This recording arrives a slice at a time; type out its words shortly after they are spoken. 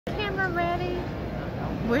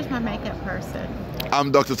where's my makeup person? I'm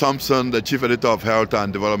Dr. Thompson, the Chief Editor of Health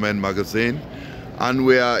and Development Magazine, and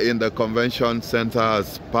we are in the Convention Center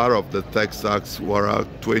as part of the Texas WARA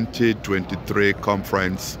 2023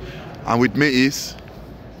 conference. And with me is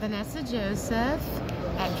Vanessa Joseph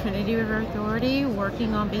at Trinity River Authority,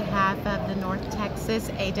 working on behalf of the North Texas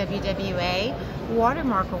AWWA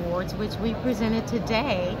Watermark Awards, which we presented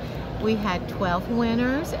today. We had 12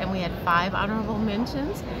 winners and we had 5 honorable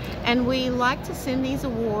mentions, and we like to send these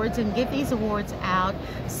awards and give these awards out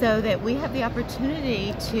so that we have the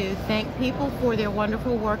opportunity to thank people for their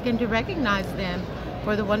wonderful work and to recognize them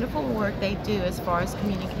for the wonderful work they do as far as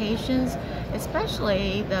communications,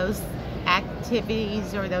 especially those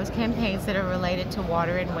activities or those campaigns that are related to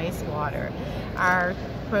water and wastewater. Our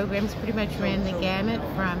programs pretty much ran the gamut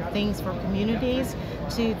from things for communities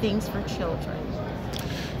to things for children.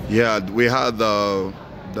 Yeah, we had the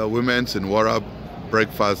Women's in WARA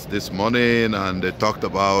breakfast this morning, and they talked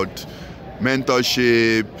about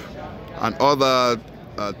mentorship and other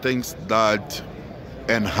things that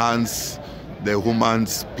enhance the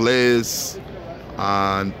woman's place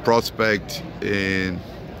and prospect in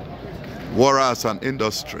WARA as an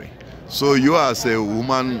industry. So you as a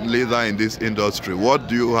woman leader in this industry, what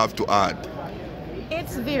do you have to add?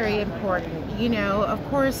 It's very important. You know, of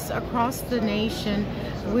course, across the nation,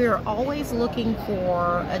 we're always looking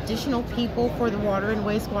for additional people for the water and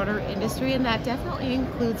wastewater industry, and that definitely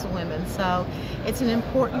includes women. So it's an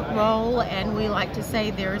important role, and we like to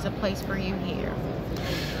say there is a place for you here.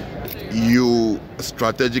 You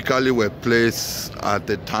strategically were placed at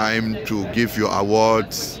the time to give your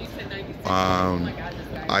awards.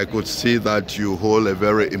 I could see that you hold a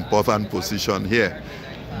very important position here.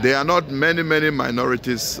 There are not many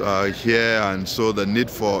minorities here, and so the need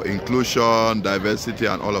for inclusion, diversity,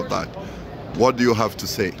 and all of that. What do you have to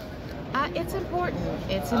say? It's important.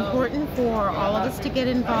 It's important for all of us to get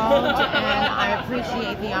involved, and I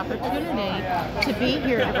appreciate the opportunity to be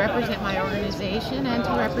here to represent my organization and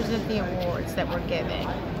to represent the awards that we're giving.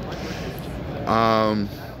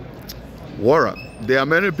 WARA, there are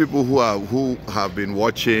many people who have been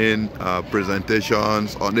watching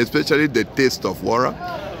presentations on especially the taste of WARA.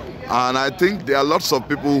 And I think there are lots of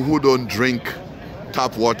people who don't drink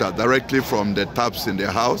tap water directly from the taps in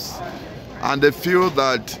their house, and they feel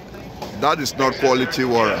that that is not quality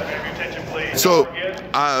water. So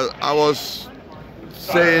I was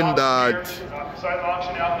saying that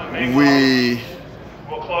we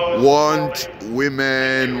want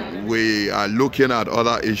women, we are looking at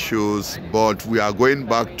other issues, but we are going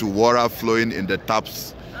back to water flowing in the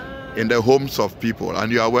taps in the homes of people,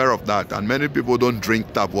 and you're aware of that, and many people don't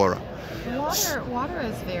drink tap water. Water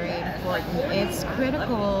is very important. It's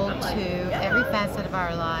critical to every facet of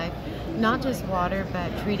our life, not just water, but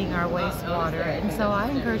treating our wastewater. And so I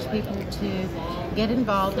encourage people to get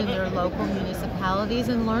involved in their local municipalities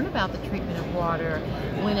and learn about the treatment of water.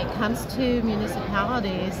 When it comes to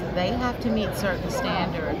municipalities, they have to meet certain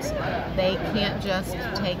standards. They can't just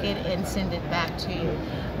take it and send it back to you.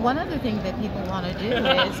 One other thing that people want to do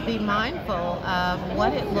is be mindful of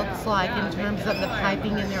what it looks like in terms of the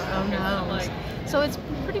piping in their own homes. So it's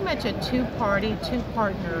pretty much a two-party,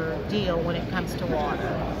 two-partner deal when it comes to water.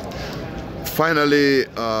 Finally,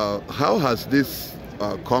 how has this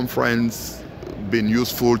conference been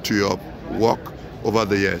useful to your work over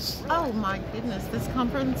the years? Oh my goodness, this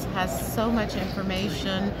conference has so much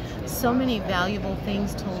information, so many valuable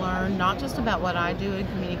things to learn, not just about what I do in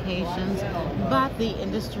communications, but the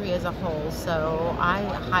industry as a whole. So I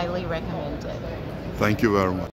highly recommend it. Thank you very much.